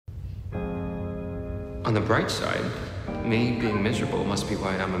On the bright side, me being miserable must be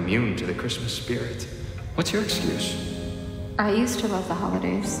why I'm immune to the Christmas spirit. What's your excuse? I used to love the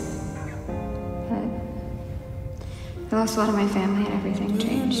holidays. But I lost a lot of my family and everything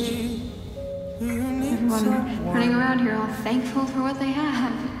changed. Everyone running around here all thankful for what they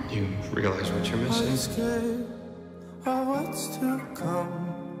have. You realize what you're missing?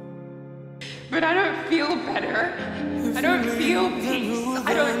 But I don't feel better. I don't feel peace.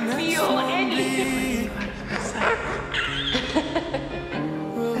 I don't feel anything.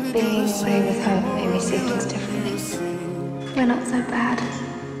 But being away with her made me see things differently. We're not so bad.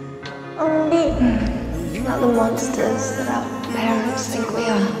 Not the monsters that our parents think we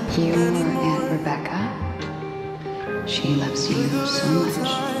are. You are Aunt Rebecca. She loves you so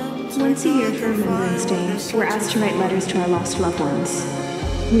much. Once a year for Remembrance Day, we're asked to write letters to our lost loved ones.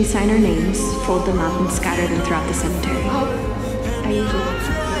 We sign our names, fold them up, and scatter them throughout the cemetery. I usually look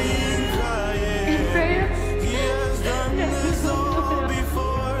for In prayer.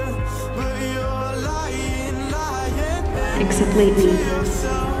 except lately,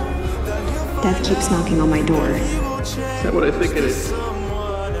 death keeps knocking on my door. Is that what I think it is?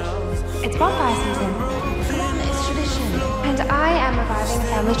 It's bonfire season. Come on, it's tradition. And I am reviving a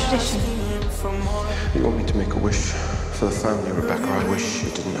family tradition. You want me to make a wish for the family, Rebecca? I wish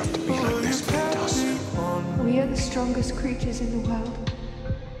it didn't have to be like this, but it does. We are the strongest creatures in the world,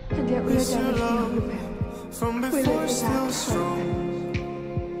 and yet we are damaged beyond repair. We live without hope,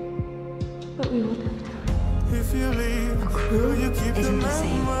 but we will live. A crew isn't the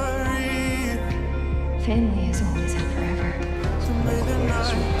same. Family is always and forever.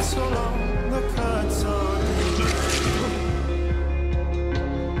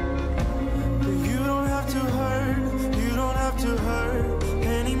 You don't have to hurt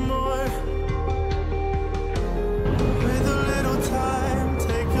anymore. With a little time,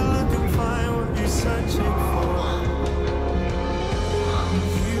 take a look and find what you're searching for.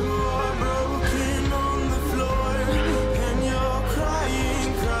 You are broken on the floor, and you're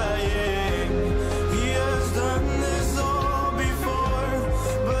crying. He has done this all before,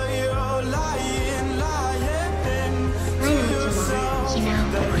 but you're lying to yourself.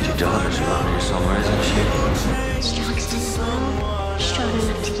 Your daughter's around here somewhere, isn't she? Strongest in the world. Strong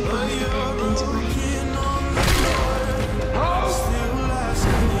enough to keep all the bad things away.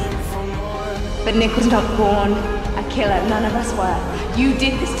 But Nick was not born a killer. None of us were. You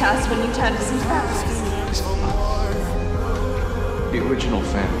did this to us when you turned us into vampires. The original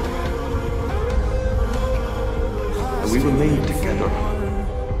family. And we remain together.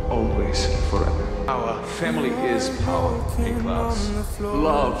 Always and forever. Our family is power, Mikaelson.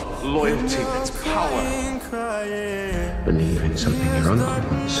 Love, loyalty, it's power. Believe in something your uncle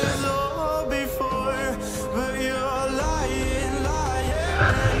once said.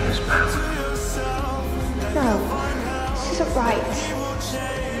 Family is power. No, this isn't right.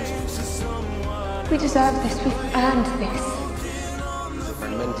 We deserve this. We've earned this. My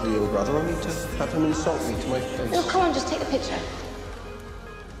mentally ill brother, I need to have him insult me to my face. No, come on, just take the picture.